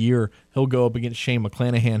 on the year. He'll go up against Shane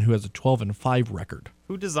McClanahan, who has a 12-5 record.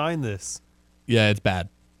 Who designed this? Yeah, it's bad.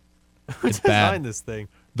 Who designed this thing?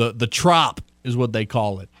 The Trop is what they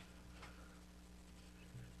call it.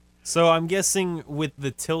 So I'm guessing with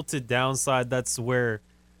the tilted downside, that's where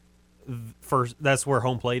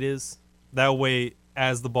home plate is. That way,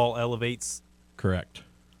 as the ball elevates. Correct.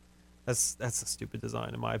 That's a stupid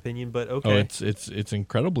design in my opinion, but Oh, okay. it's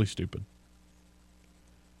incredibly stupid.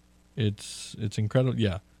 It's incredible.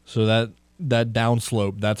 Yeah. So that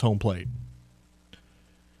downslope, that's home plate,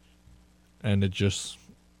 and it just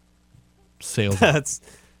sails. That's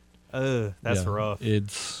Yeah, rough.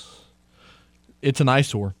 It's an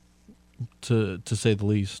eyesore, to say the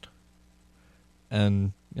least.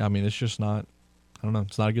 And I mean, it's just not. I don't know.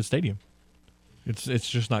 It's not a good stadium. It's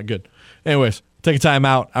just not good. Anyways, take a time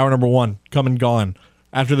out. Hour number 1 come and gone.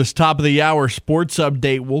 After this top of the hour sports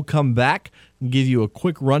update, we'll come back and give you a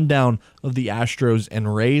quick rundown of the Astros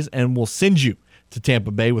and Rays, and we'll send you to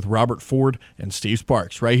Tampa Bay with Robert Ford and Steve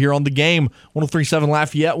Sparks right here on The Game. 103.7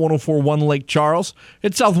 Lafayette, 104.1 Lake Charles.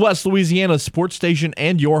 It's Southwest Louisiana's sports station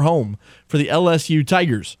and your home for the LSU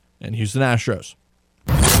Tigers and Houston Astros.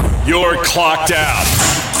 You're clocked out.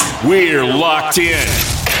 We're locked in.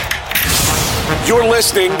 You're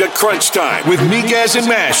listening to Crunch Time with Miguez and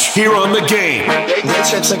Mesh here on The Game.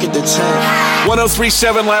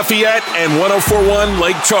 103.7 Lafayette and 104.1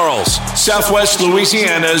 Lake Charles, Southwest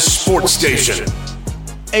Louisiana's sports station.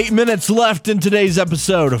 8 minutes left in today's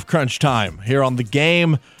episode of Crunch Time here on The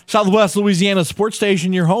Game. Southwest Louisiana sports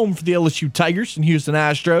station, your home for the LSU Tigers and Houston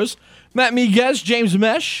Astros. Matt Miguez, James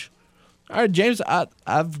Mesh. All right, James,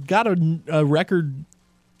 I've got a record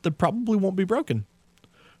that probably won't be broken.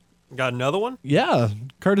 Got another one? Yeah,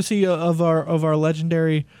 courtesy of our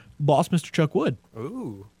legendary boss, Mr. Chuck Wood.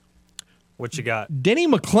 Ooh. What you got? Denny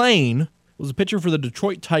McLain was a pitcher for the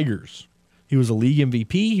Detroit Tigers. He was a league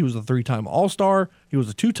MVP. He was a 3-time All-Star. He was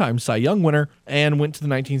a 2-time Cy Young winner and went to the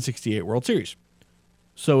 1968 World Series.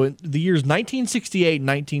 So in the years 1968 and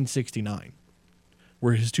 1969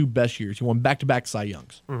 were his 2 best years. He won back-to-back Cy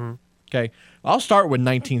Youngs. Mm-hmm. Okay, I'll start with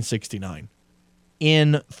 1969.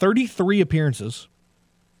 In 33 appearances,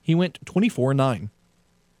 he went 24-9.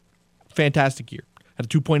 Fantastic year. Had a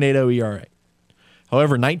 2.80 ERA.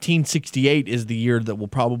 However, 1968 is the year that will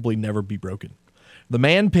probably never be broken. The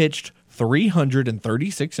man pitched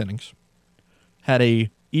 336 innings, had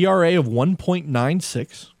a ERA of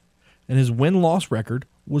 1.96, and his win-loss record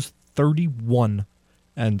was 31-6.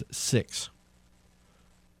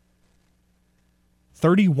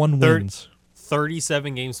 31 wins.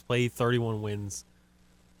 37 games played, 31 wins.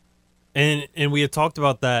 And we had talked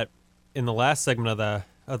about that in the last segment of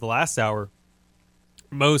the last hour.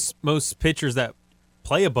 Most pitchers that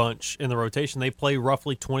play a bunch in the rotation, they play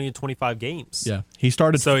roughly 20 to 25 games. Yeah. He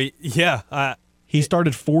started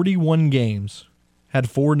 41 games, had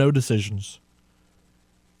 4 no decisions,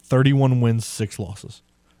 31 wins, 6 losses.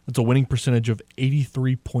 That's a winning percentage of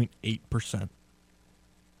 83.8%.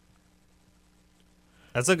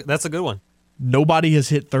 That's a good one. Nobody has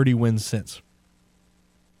hit 30 wins since.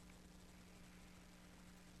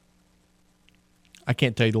 I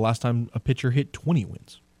can't tell you the last time a pitcher hit 20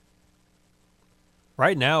 wins.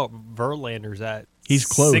 Right now, Verlander's at He's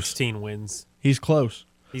close. 16 wins. He's close.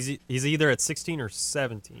 He's either at 16 or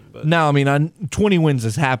 17. But Now, I mean, 20 wins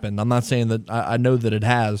has happened. I'm not saying that I know that it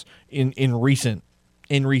has in recent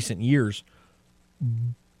years.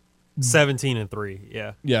 17-3,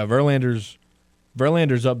 yeah. Yeah, Verlander's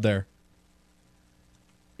up there.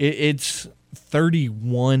 It's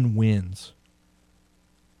 31 wins.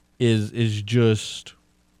 Is just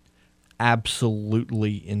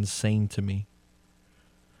absolutely insane to me.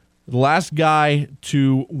 The last guy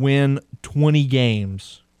to win 20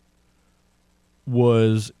 games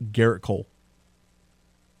was Garrett Cole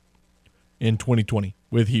in 2020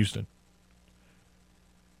 with Houston.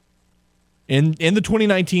 In the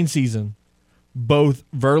 2019 season, both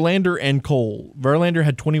Verlander and Cole. Verlander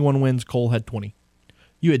had 21 wins, Cole had 20.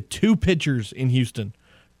 You had 2 pitchers in Houston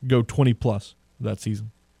go 20 plus that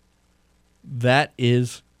season. That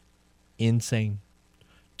is insane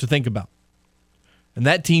to think about. And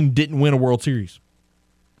that team didn't win a World Series.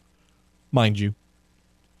 Mind you.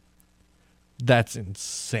 That's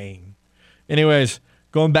insane. Anyways,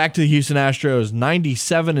 going back to the Houston Astros,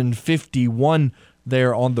 97-51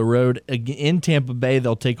 there on the road. In Tampa Bay,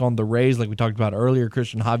 they'll take on the Rays, like we talked about earlier.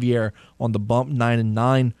 Christian Javier on the bump,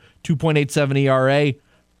 9-9, 2.87 ERA.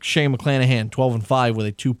 Shane McClanahan, 12-5 with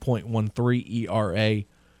a 2.13 ERA.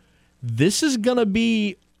 This is going to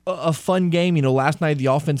be a fun game. You know, last night the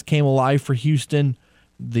offense came alive for Houston.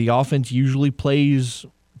 The offense usually plays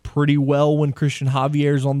pretty well when Christian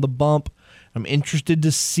Javier's on the bump. I'm interested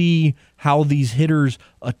to see how these hitters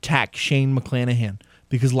attack Shane McClanahan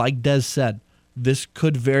because, like Des said, this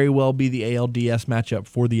could very well be the ALDS matchup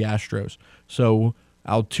for the Astros. So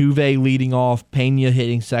Altuve leading off, Pena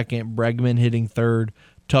hitting second, Bregman hitting third,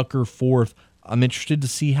 Tucker fourth. I'm interested to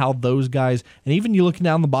see how those guys, and even you looking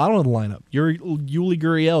down the bottom of the lineup, Yuli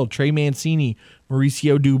Gurriel, Trey Mancini,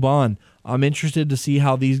 Mauricio Dubon. I'm interested to see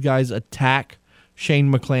how these guys attack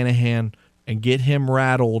Shane McClanahan and get him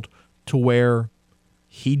rattled to where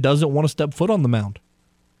he doesn't want to step foot on the mound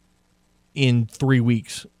in 3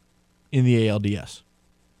 weeks in the ALDS.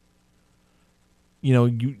 You know,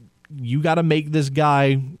 you got to make this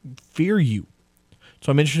guy fear you.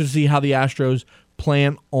 So I'm interested to see how the Astros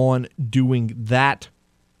plan on doing that.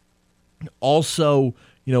 Also,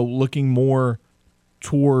 you know, looking more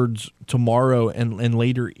towards tomorrow and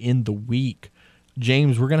later in the week.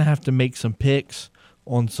 James, we're going to have to make some picks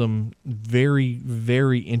on some very,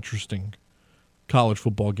 very interesting college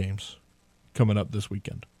football games coming up this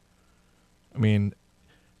weekend. I mean,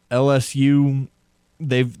 LSU,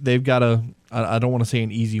 they've got I don't want to say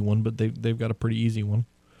an easy one, but they've got a pretty easy one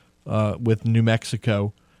with New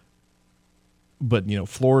Mexico. But, you know,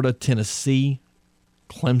 Florida, Tennessee,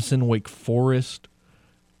 Clemson, Wake Forest,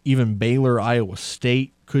 even Baylor, Iowa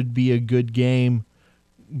State could be a good game.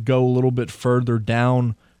 Go a little bit further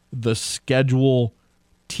down the schedule,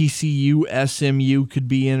 TCU, SMU could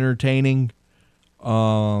be entertaining.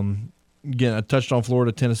 Again, I touched on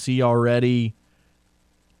Florida, Tennessee already.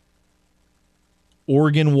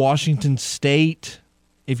 Oregon, Washington State.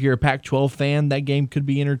 If you're a Pac-12 fan, that game could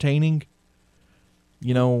be entertaining.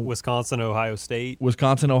 You know, Wisconsin, Ohio State,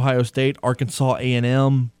 Arkansas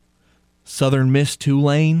A&M, Southern Miss,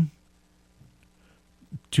 Tulane.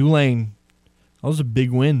 That was a big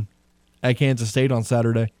win at Kansas State on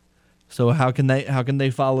Saturday. So how can they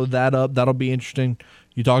follow that up? That'll be interesting.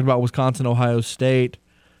 You talked about Wisconsin, Ohio State.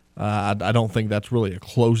 I don't think that's really a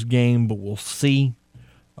close game, but we'll see.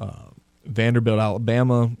 Vanderbilt,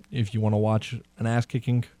 Alabama. If you want to watch an ass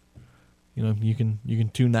kicking, you know, you can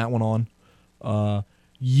tune that one on.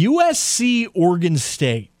 USC, Oregon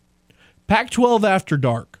State, Pac-12 after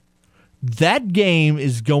dark. That game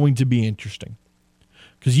is going to be interesting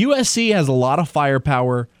because USC has a lot of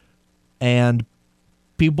firepower, and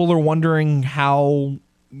people are wondering how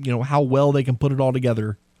well they can put it all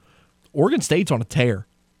together. Oregon State's on a tear.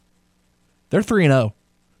 They're 3-0,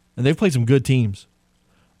 and they've played some good teams.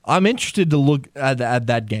 I'm interested to look at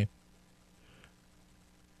that game.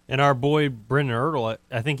 And our boy Brendan Ertl,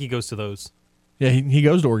 I think he goes to those. Yeah, he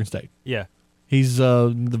goes to Oregon State. Yeah, he's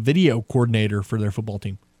the video coordinator for their football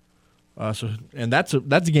team. And that's a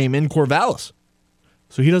game in Corvallis,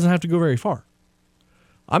 so he doesn't have to go very far.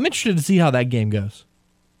 I'm interested to see how that game goes.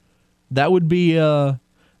 That would be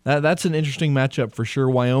that's an interesting matchup for sure.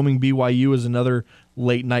 Wyoming BYU is another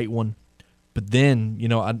late night one. But then, you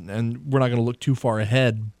know, and we're not going to look too far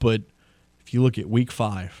ahead, but if you look at Week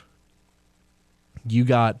 5, you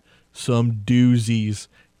got some doozies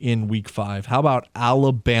in Week 5. How about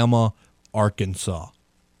Alabama, Arkansas?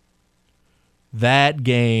 That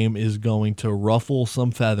game is going to ruffle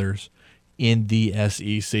some feathers in the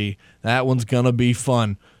SEC. That one's going to be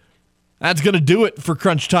fun. That's going to do it for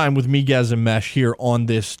Crunch Time with me, Gaz and Mesh, here on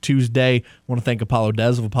this Tuesday. I want to thank Apollo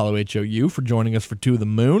Dez of Apollo HOU for joining us for To the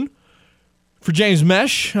Moon. For James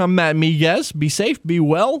Mesh, I'm Matt Miguez. Be safe, be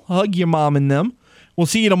well, hug your mom and them. We'll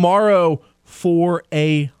see you tomorrow for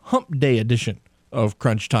a Hump Day edition of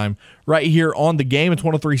Crunch Time right here on the game. It's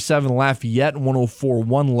 103.7 Lafayette,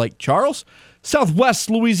 104.1 Lake Charles,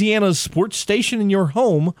 Southwest Louisiana's sports station, and your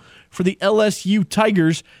home for the LSU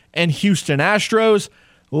Tigers and Houston Astros.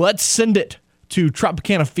 Let's send it to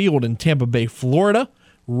Tropicana Field in Tampa Bay, Florida.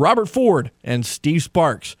 Robert Ford and Steve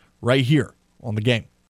Sparks right here on the game.